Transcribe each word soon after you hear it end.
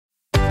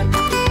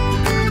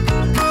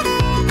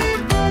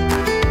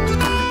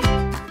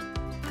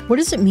What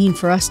does it mean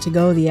for us to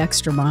go the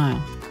extra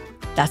mile?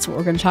 That's what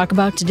we're going to talk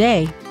about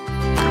today.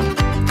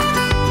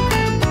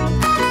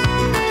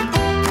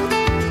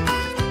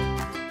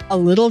 A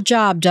little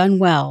job done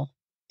well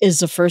is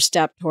the first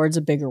step towards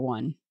a bigger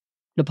one.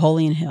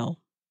 Napoleon Hill.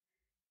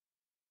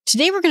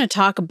 Today we're going to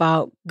talk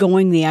about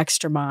going the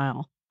extra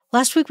mile.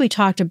 Last week we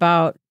talked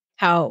about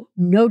how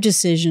no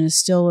decision is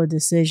still a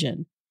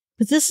decision.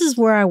 But this is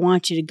where I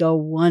want you to go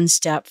one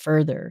step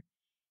further.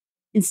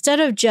 Instead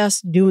of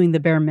just doing the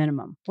bare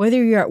minimum,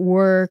 whether you're at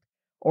work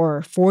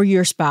or for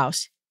your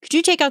spouse, could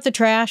you take out the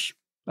trash?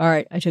 All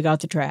right, I took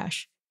out the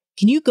trash.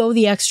 Can you go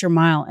the extra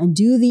mile and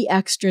do the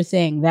extra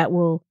thing that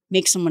will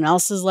make someone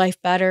else's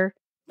life better,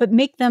 but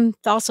make them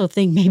also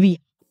think maybe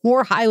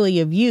more highly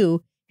of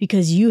you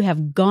because you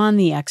have gone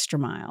the extra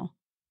mile?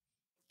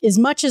 As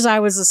much as I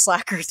was a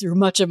slacker through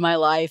much of my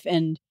life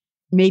and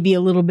maybe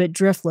a little bit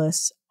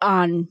driftless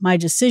on my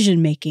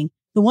decision making,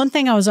 the one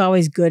thing I was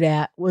always good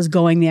at was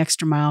going the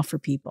extra mile for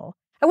people.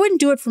 I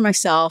wouldn't do it for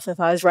myself. If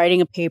I was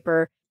writing a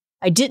paper,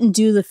 I didn't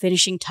do the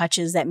finishing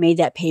touches that made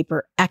that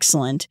paper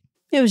excellent.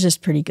 It was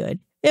just pretty good.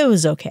 It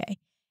was okay.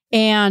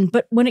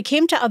 But when it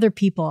came to other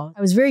people,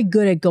 I was very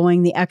good at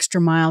going the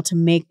extra mile to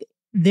make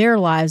their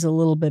lives a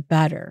little bit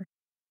better.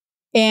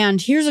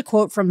 And here's a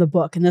quote from the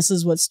book, and this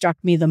is what struck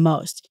me the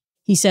most.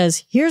 He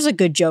says, "Here's a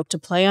good joke to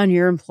play on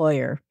your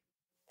employer.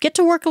 Get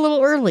to work a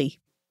little early.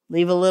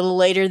 Leave a little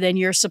later than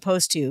you're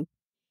supposed to.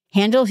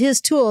 Handle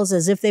his tools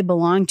as if they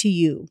belong to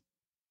you.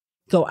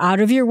 Go out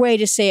of your way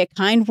to say a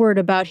kind word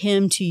about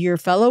him to your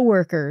fellow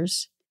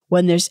workers.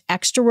 When there's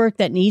extra work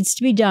that needs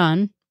to be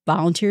done,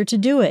 volunteer to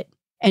do it.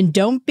 And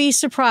don't be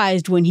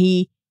surprised when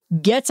he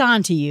gets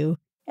onto you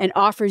and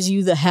offers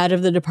you the head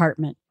of the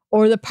department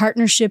or the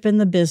partnership in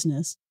the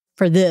business,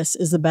 for this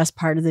is the best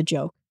part of the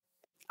joke."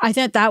 I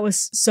thought that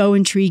was so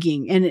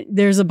intriguing. And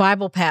there's a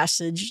Bible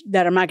passage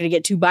that I'm not going to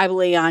get too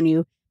Bible-y on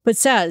you, but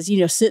says,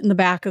 sit in the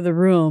back of the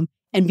room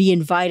and be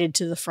invited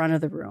to the front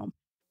of the room.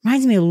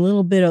 Reminds me a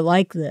little bit of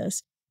like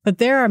this. But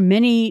there are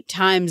many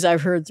times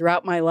I've heard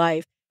throughout my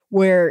life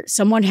where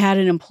someone had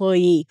an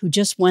employee who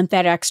just went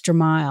that extra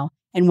mile.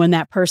 And when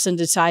that person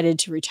decided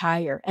to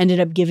retire, ended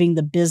up giving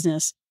the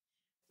business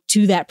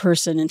to that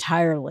person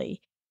entirely,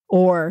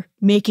 or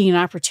making an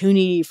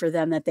opportunity for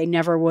them that they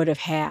never would have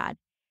had.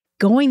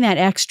 Going that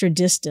extra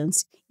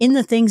distance in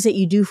the things that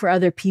you do for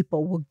other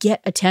people will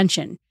get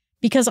attention.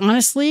 Because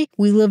honestly,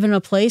 we live in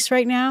a place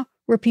right now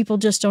where people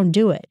just don't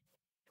do it,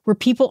 where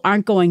people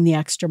aren't going the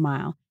extra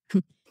mile.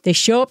 They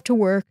show up to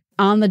work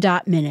on the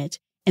dot minute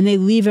and they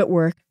leave at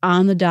work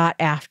on the dot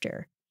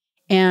after.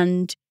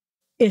 And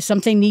if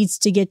something needs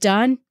to get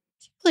done,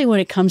 particularly when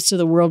it comes to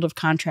the world of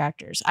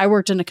contractors, I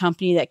worked in a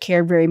company that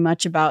cared very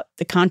much about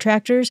the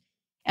contractors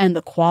and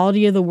the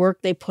quality of the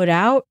work they put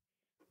out.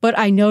 But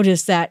I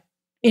noticed that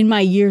in my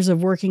years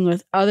of working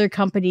with other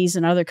companies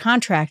and other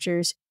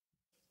contractors,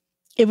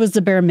 it was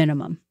the bare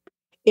minimum.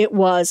 It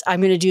was,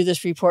 I'm going to do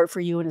this report for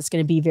you and it's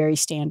going to be very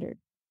standard.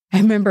 I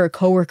remember a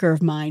coworker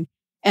of mine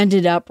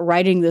ended up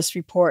writing this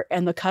report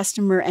and the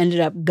customer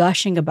ended up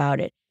gushing about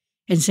it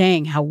and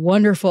saying how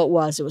wonderful it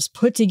was. It was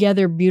put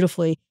together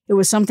beautifully. It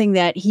was something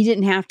that he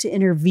didn't have to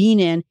intervene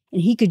in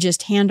and he could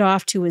just hand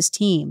off to his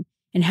team,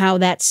 and how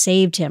that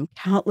saved him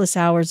countless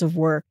hours of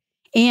work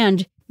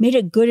and made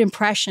a good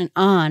impression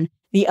on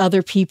the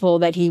other people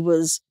that he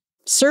was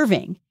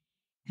serving.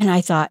 And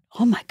I thought,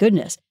 oh my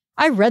goodness.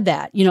 I read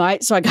that,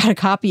 so I got a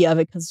copy of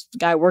it because the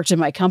guy worked in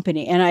my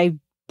company and I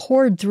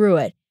poured through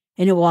it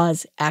and it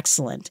was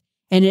excellent.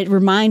 And it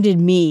reminded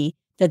me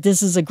that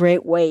this is a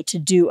great way to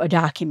do a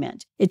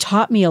document. It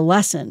taught me a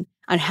lesson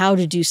on how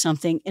to do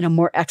something in a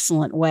more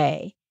excellent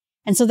way.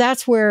 And so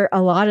that's where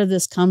a lot of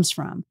this comes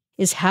from,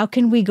 is how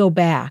can we go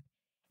back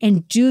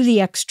and do the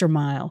extra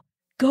mile,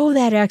 go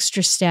that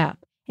extra step,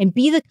 and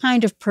be the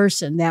kind of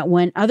person that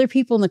when other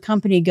people in the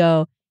company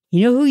go,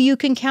 you know who you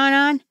can count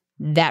on?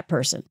 That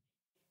person.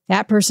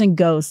 That person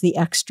goes the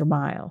extra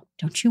mile.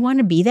 Don't you want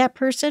to be that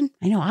person?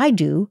 I know I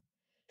do.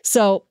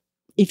 So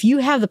if you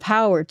have the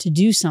power to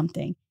do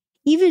something,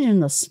 even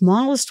in the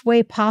smallest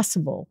way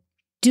possible,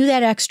 do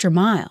that extra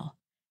mile.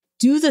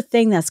 Do the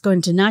thing that's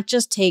going to not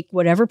just take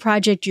whatever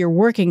project you're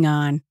working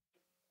on,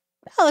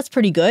 well, that's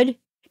pretty good,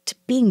 to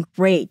being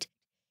great.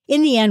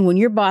 In the end, when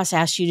your boss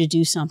asks you to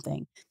do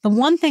something, the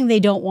one thing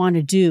they don't want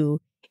to do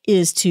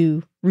is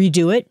to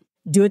redo it,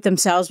 do it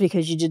themselves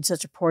because you did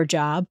such a poor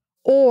job,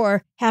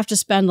 or have to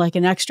spend like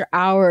an extra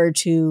hour or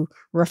two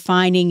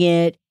refining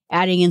it,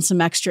 adding in some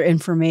extra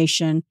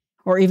information,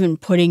 or even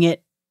putting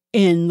it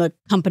in the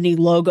company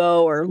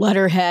logo or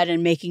letterhead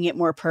and making it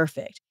more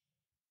perfect.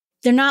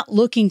 They're not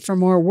looking for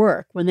more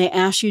work. When they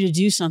ask you to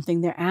do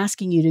something, they're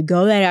asking you to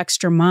go that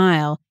extra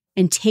mile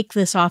and take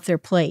this off their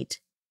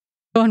plate.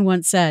 Someone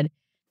once said,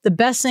 the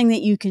best thing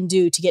that you can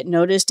do to get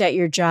noticed at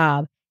your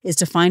job is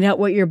to find out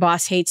what your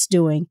boss hates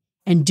doing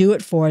and do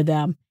it for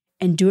them,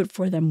 and do it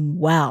for them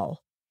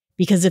well.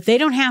 Because if they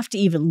don't have to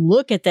even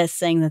look at this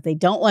thing that they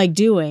don't like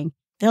doing,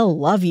 they'll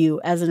love you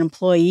as an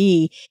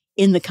employee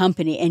in the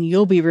company and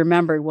you'll be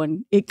remembered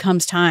when it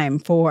comes time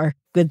for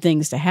good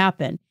things to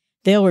happen.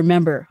 they'll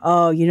remember,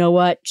 oh, you know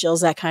what?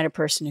 Jill's that kind of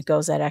person who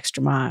goes that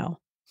extra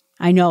mile.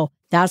 I know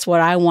that's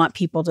what I want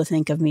people to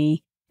think of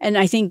me. And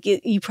I think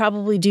you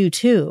probably do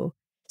too.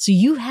 So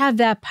you have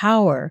that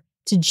power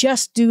to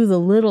just do the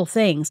little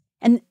things.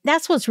 And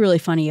that's what's really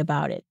funny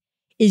about it,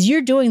 is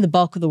you're doing the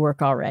bulk of the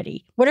work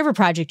already. Whatever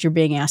project you're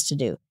being asked to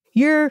do,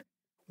 you're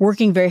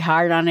working very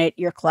hard on it.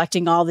 You're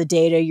collecting all the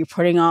data. You're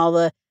putting all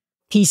the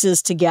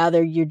pieces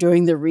together. You're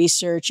doing the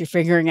research. You're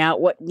figuring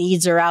out what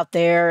needs are out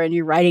there and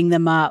you're writing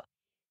them up.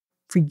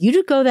 For you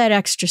to go that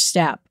extra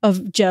step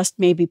of just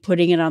maybe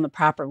putting it on the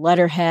proper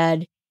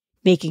letterhead,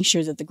 making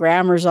sure that the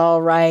grammar's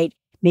all right,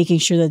 making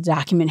sure the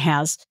document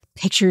has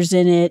pictures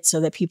in it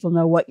so that people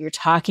know what you're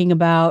talking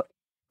about,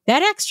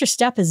 that extra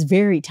step is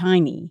very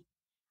tiny.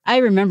 I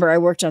remember I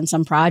worked on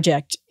some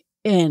project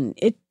and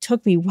it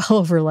took me well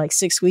over like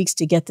 6 weeks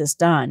to get this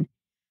done.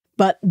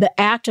 But the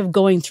act of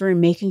going through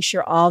and making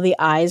sure all the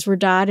I's were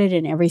dotted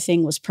and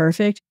everything was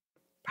perfect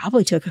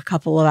probably took a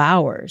couple of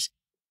hours.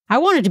 I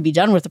wanted to be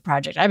done with the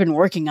project. I've been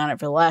working on it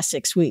for the last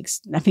 6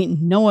 weeks. I mean,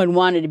 no one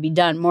wanted to be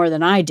done more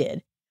than I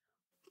did.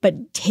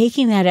 But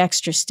taking that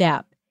extra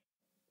step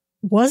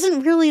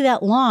wasn't really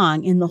that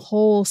long in the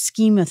whole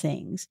scheme of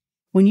things.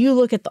 When you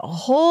look at the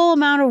whole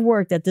amount of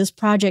work that this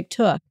project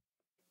took,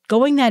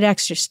 going that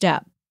extra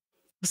step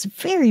was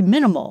very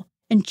minimal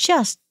and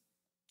just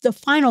the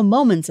final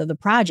moments of the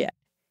project.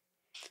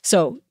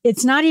 So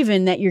it's not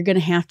even that you're going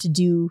to have to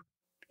do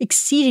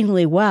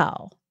exceedingly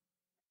well.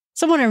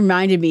 Someone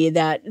reminded me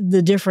that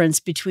the difference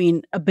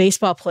between a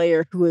baseball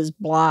player who is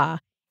blah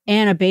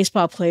and a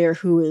baseball player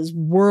who is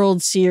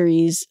World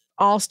Series,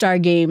 All-Star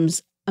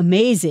games,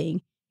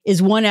 amazing,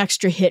 is one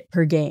extra hit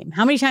per game.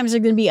 How many times are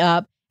they going to be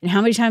up and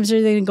how many times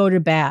are they going to go to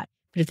bat?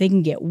 But if they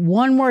can get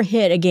one more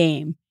hit a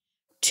game,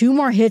 2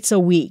 more hits a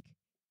week,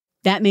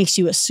 that makes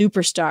you a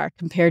superstar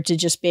compared to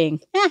just being,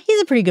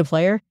 he's a pretty good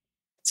player.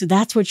 So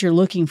that's what you're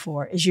looking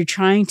for, is you're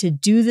trying to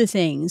do the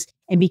things.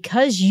 And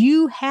because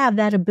you have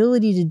that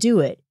ability to do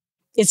it,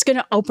 it's going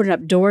to open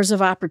up doors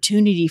of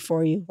opportunity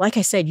for you. Like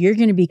I said, you're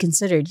going to be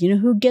considered. You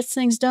know who gets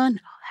things done?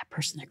 Oh, that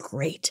person, they're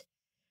great.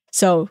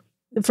 So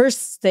the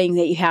first thing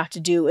that you have to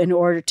do in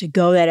order to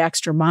go that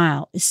extra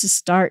mile is to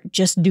start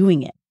just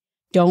doing it.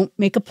 Don't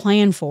make a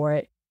plan for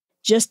it.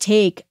 Just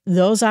take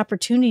those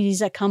opportunities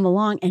that come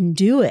along and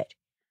do it.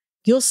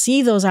 You'll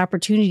see those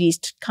opportunities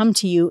to come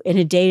to you in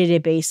a day-to-day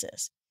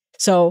basis.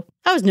 So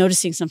I was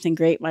noticing something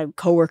great my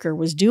coworker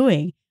was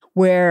doing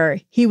where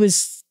he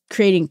was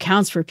creating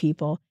accounts for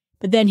people,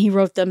 but then he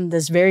wrote them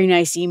this very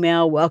nice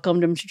email,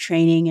 welcomed them to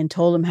training, and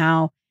told them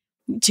how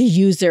to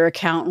use their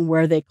account and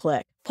where they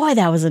click. Boy,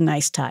 that was a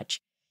nice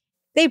touch.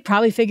 They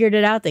probably figured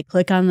it out. They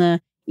click on the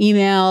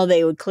email,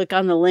 they would click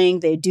on the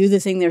link, they do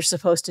the thing they're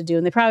supposed to do,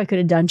 and they probably could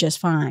have done just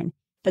fine.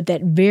 But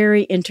that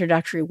very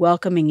introductory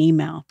welcoming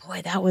email,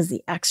 boy, that was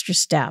the extra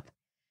step.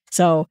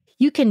 So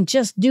you can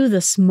just do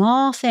the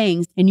small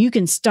things and you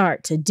can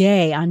start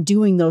today on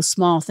doing those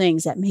small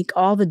things that make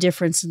all the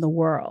difference in the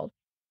world.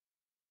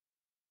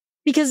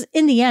 Because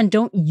in the end,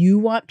 don't you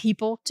want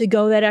people to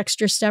go that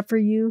extra step for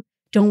you?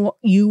 Don't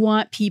you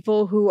want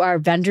people who are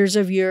vendors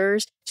of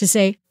yours to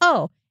say,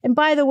 oh, and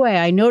by the way,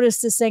 I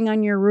noticed this thing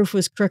on your roof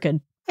was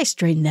crooked. I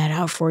straightened that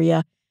out for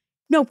you.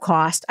 No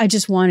cost. I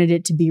just wanted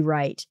it to be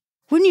right.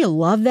 Wouldn't you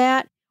love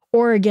that?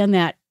 Or again,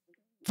 that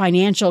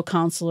financial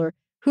counselor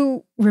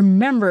who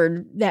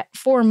remembered that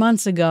 4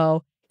 months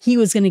ago, he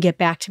was going to get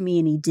back to me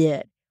and he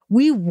did.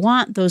 We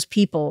want those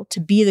people to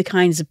be the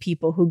kinds of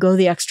people who go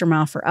the extra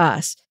mile for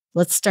us.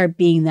 Let's start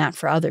being that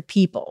for other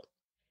people.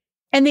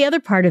 And the other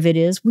part of it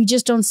is we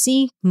just don't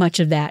see much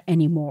of that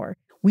anymore.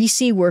 We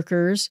see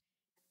workers,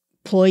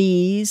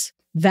 employees,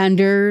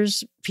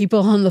 vendors,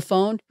 people on the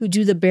phone who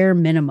do the bare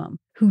minimum,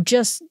 who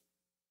just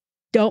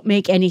don't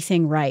make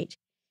anything right.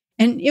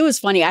 And it was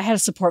funny. I had a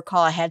support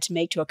call I had to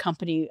make to a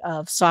company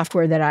of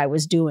software that I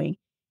was doing.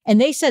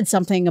 And they said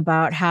something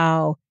about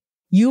how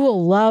you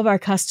will love our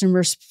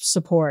customer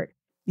support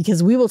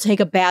because we will take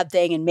a bad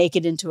thing and make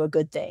it into a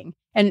good thing.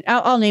 And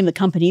I'll name the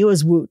company. It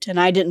was Woot. And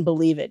I didn't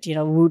believe it. You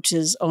know, Woot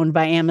is owned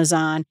by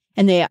Amazon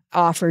and they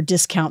offer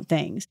discount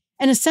things.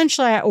 And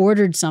essentially I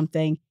ordered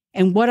something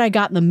and what I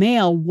got in the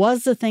mail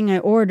was the thing I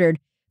ordered,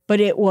 but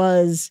it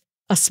was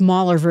a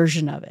smaller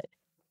version of it.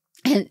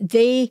 And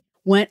they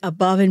went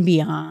above and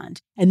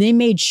beyond and they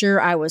made sure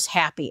I was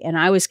happy and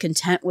I was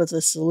content with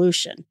the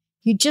solution.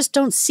 You just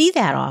don't see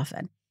that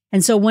often.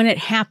 And so when it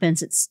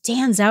happens, it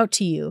stands out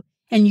to you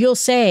and you'll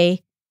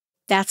say,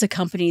 that's a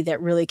company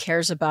that really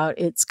cares about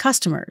its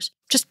customers,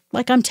 just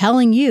like I'm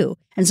telling you.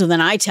 And so then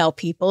I tell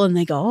people and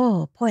they go,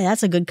 oh boy,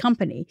 that's a good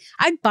company.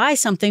 I'd buy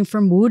something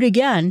from Woot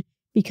again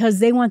because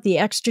they want the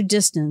extra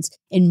distance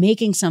in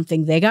making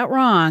something they got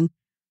wrong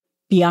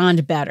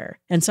beyond better.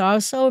 And so I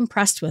was so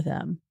impressed with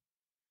them.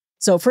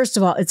 So first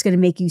of all, it's going to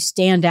make you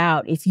stand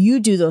out. If you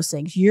do those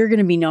things, you're going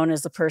to be known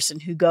as the person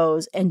who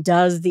goes and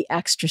does the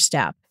extra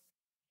step.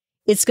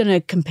 It's going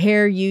to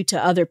compare you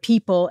to other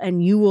people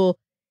and you will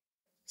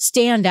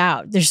stand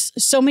out. There's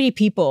so many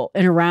people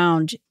in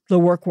around the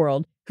work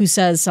world who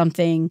says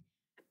something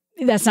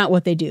that's not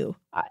what they do.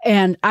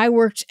 And I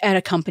worked at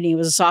a company, it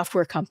was a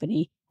software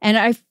company, and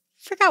I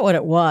forgot what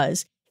it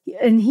was.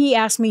 And he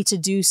asked me to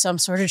do some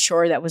sort of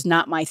chore that was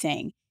not my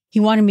thing. He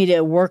wanted me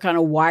to work on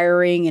a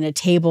wiring and a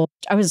table.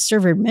 I was a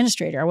server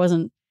administrator. I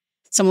wasn't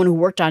someone who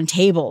worked on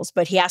tables,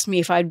 but he asked me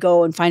if I'd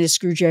go and find a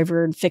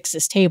screwdriver and fix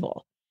this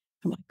table.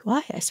 I'm like,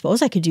 well, I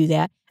suppose I could do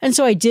that. And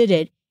so I did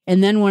it.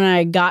 And then when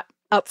I got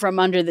up from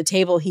under the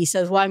table, he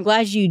says, well, I'm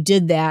glad you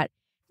did that,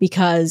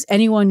 because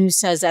anyone who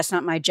says that's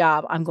not my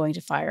job, I'm going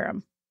to fire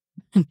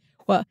him.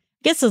 Well, I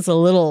guess it's a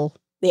little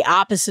the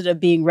opposite of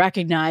being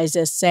recognized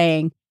as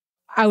saying,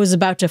 I was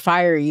about to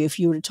fire you if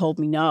you would have told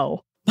me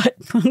no. But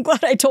I'm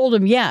glad I told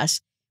him yes.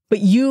 But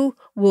you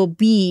will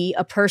be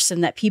a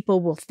person that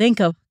people will think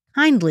of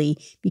kindly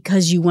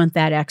because you went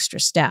that extra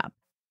step.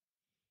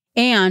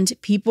 And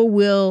people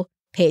will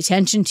pay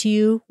attention to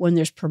you when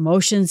there's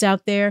promotions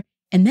out there.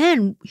 And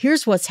then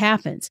here's what's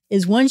happens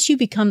is once you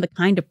become the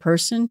kind of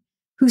person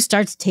who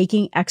starts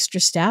taking extra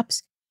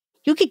steps,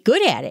 you'll get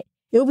good at it.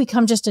 It will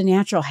become just a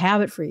natural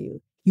habit for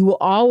you. You will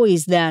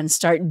always then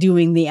start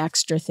doing the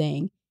extra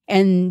thing.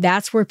 And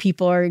that's where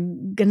people are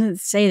going to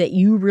say that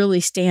you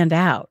really stand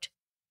out.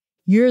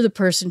 You're the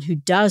person who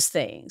does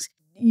things.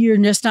 You're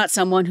just not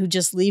someone who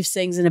just leaves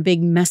things in a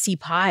big messy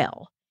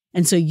pile.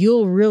 And so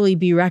you'll really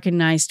be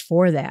recognized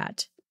for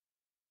that.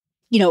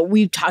 You know,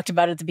 we talked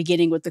about at the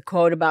beginning with the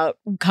quote about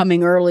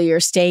coming early or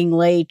staying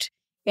late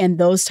and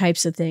those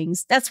types of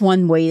things. That's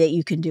one way that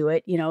you can do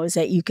it, you know, is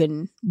that you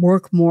can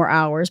work more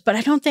hours. But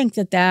I don't think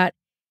that that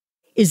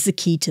is the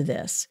key to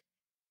this.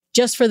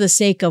 Just for the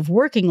sake of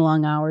working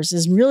long hours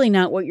is really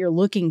not what you're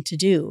looking to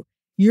do.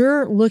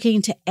 You're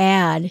looking to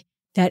add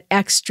that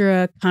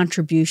extra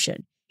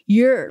contribution.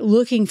 You're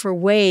looking for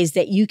ways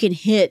that you can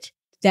hit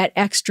that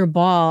extra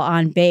ball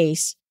on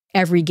base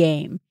every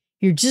game.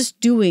 You're just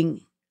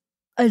doing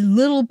a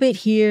little bit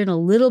here and a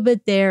little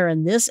bit there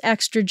and this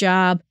extra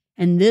job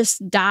and this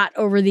dot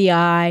over the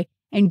I,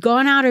 and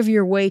gone out of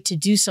your way to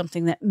do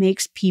something that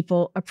makes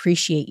people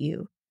appreciate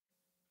you.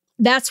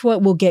 That's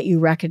what will get you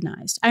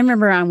recognized. I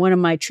remember on one of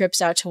my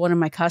trips out to one of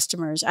my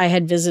customers, I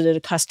had visited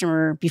a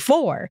customer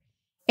before,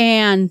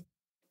 and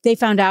they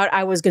found out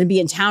I was going to be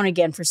in town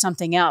again for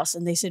something else.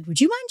 And they said,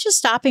 would you mind just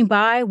stopping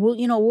by?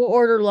 We'll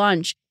order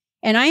lunch.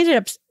 And I ended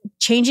up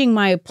changing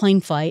my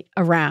plane flight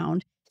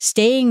around,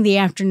 staying the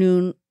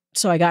afternoon.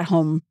 So I got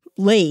home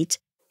late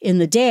in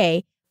the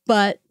day,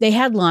 but they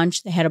had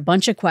lunch. They had a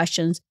bunch of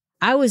questions.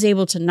 I was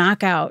able to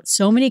knock out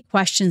so many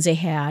questions they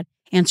had,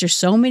 answer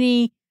so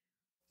many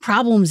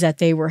problems that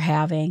they were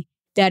having,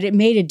 that it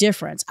made a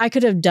difference. I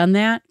could have done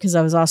that because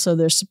I was also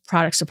their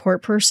product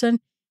support person.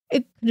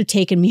 It could have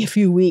taken me a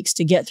few weeks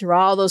to get through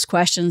all those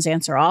questions,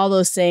 answer all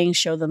those things,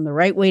 show them the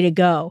right way to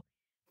go.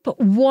 But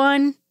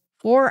 1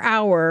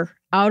 4-hour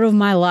out of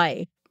my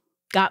life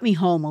got me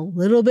home a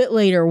little bit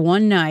later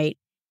one night,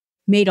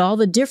 made all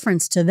the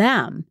difference to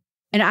them.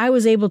 And I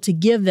was able to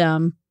give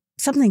them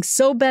something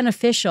so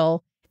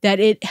beneficial that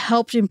it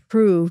helped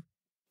improve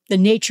the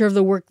nature of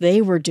the work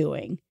they were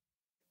doing.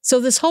 So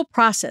this whole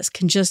process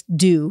can just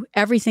do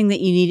everything that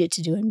you need it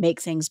to do and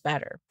make things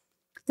better.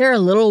 There are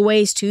little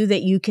ways too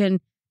that you can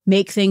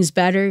make things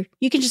better.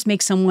 You can just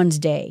make someone's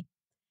day.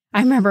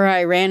 I remember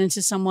I ran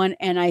into someone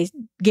and I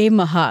gave them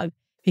a hug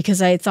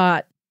because I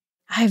thought,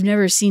 I've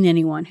never seen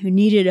anyone who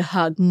needed a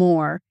hug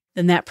more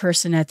than that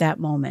person at that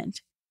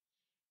moment.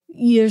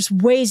 There's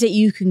ways that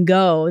you can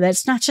go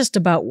that's not just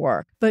about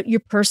work, but your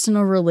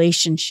personal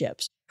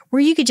relationships,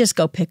 where you could just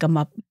go pick them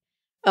up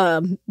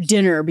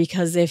dinner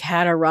because they've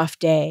had a rough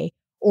day,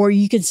 or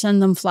you could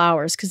send them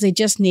flowers because they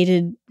just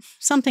needed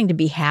something to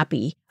be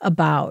happy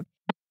about.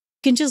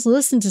 You can just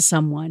listen to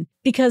someone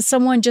because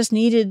someone just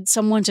needed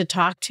someone to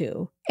talk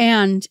to.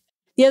 And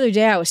the other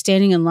day I was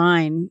standing in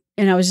line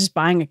and I was just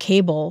buying a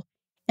cable,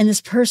 and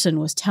this person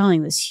was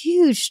telling this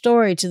huge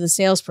story to the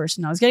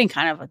salesperson. I was getting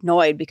kind of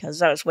annoyed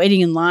because I was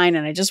waiting in line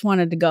and I just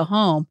wanted to go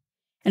home.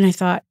 And I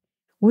thought,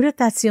 what if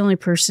that's the only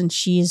person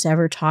she's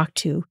ever talked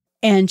to?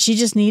 And she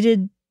just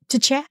needed to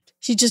chat.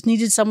 She just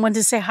needed someone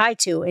to say hi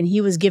to, and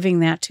he was giving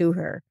that to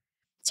her.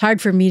 It's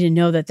hard for me to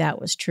know that that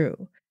was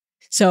true.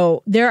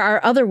 So there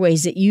are other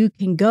ways that you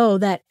can go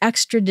that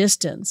extra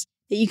distance,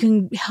 that you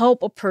can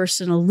help a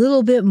person a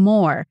little bit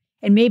more.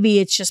 And maybe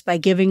it's just by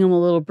giving them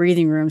a little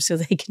breathing room so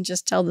they can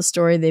just tell the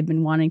story they've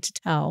been wanting to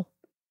tell.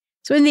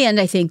 So in the end,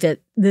 I think that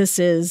this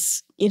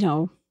is,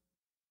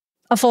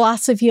 a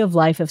philosophy of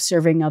life of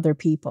serving other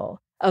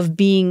people, of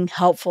being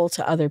helpful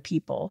to other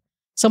people.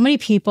 So many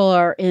people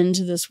are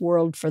into this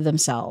world for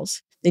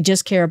themselves. They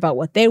just care about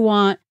what they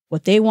want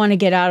to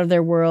get out of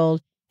their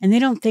world, and they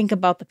don't think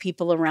about the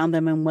people around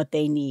them and what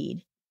they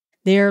need.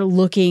 They're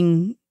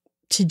looking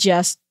to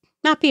just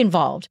not be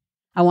involved.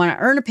 I want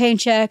to earn a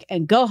paycheck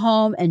and go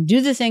home and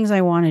do the things I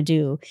want to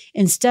do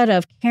instead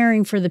of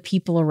caring for the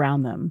people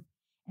around them.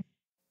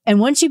 And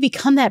once you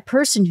become that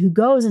person who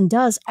goes and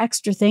does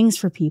extra things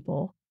for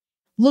people,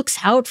 looks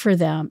out for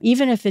them,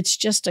 even if it's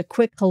just a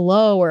quick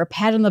hello or a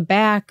pat on the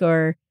back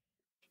or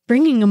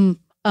bringing them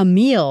a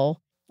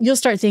meal, you'll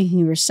start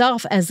thinking of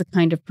yourself as the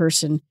kind of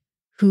person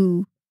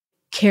who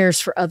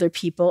cares for other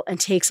people and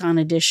takes on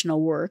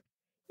additional work.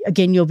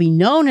 Again, you'll be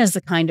known as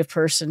the kind of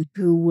person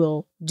who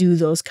will do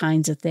those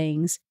kinds of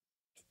things.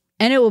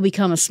 And it will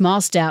become a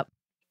small step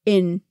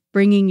in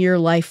bringing your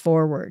life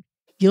forward.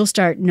 You'll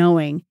start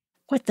knowing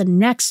what the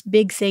next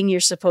big thing you're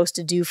supposed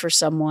to do for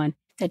someone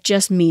that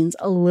just means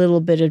a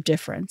little bit of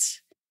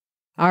difference.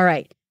 All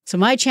right. So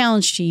my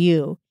challenge to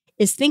you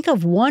is think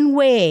of one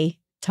way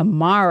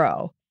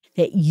tomorrow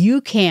that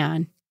you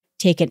can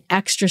take an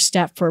extra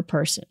step for a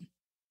person.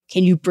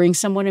 Can you bring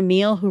someone a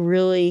meal who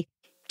really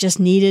just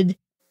needed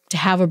to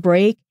have a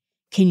break?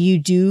 Can you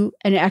do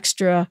an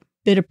extra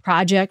bit of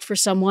project for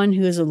someone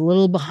who is a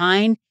little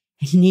behind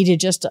and needed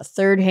just a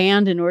third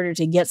hand in order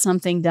to get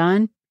something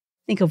done?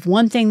 Think of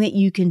one thing that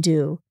you can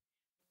do.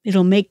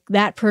 It'll make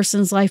that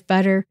person's life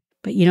better.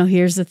 But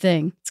here's the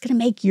thing. It's going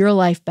to make your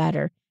life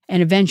better.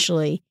 And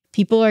eventually,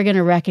 people are going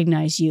to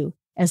recognize you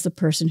as the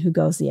person who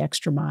goes the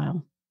extra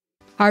mile.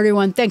 All right,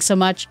 everyone, thanks so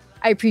much.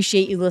 I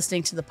appreciate you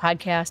listening to the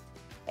podcast.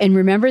 And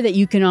remember that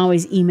you can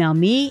always email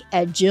me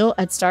at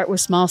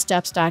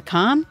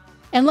jill@startwithsmallsteps.com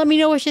and let me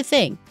know what you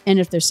think. And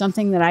if there's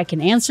something that I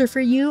can answer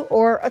for you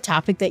or a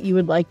topic that you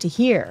would like to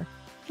hear.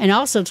 And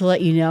also to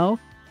let you know,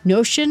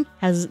 Notion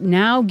has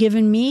now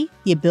given me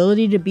the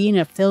ability to be an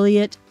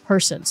affiliate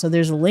person. So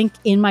there's a link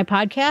in my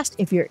podcast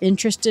if you're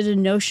interested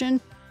in Notion.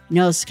 I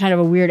know it's kind of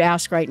a weird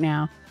ask right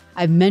now.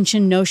 I've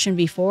mentioned Notion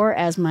before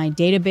as my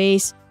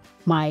database,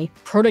 my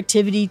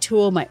productivity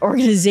tool, my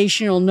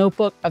organizational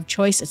notebook of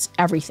choice. It's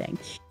everything.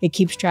 It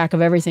keeps track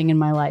of everything in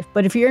my life.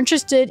 But if you're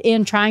interested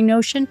in trying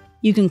Notion,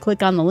 you can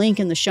click on the link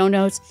in the show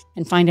notes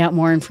and find out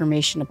more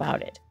information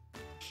about it.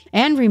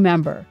 And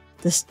remember,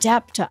 the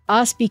step to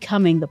us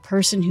becoming the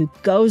person who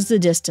goes the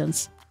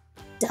distance,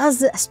 does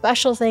the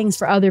special things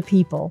for other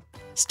people,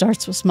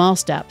 starts with small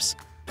steps.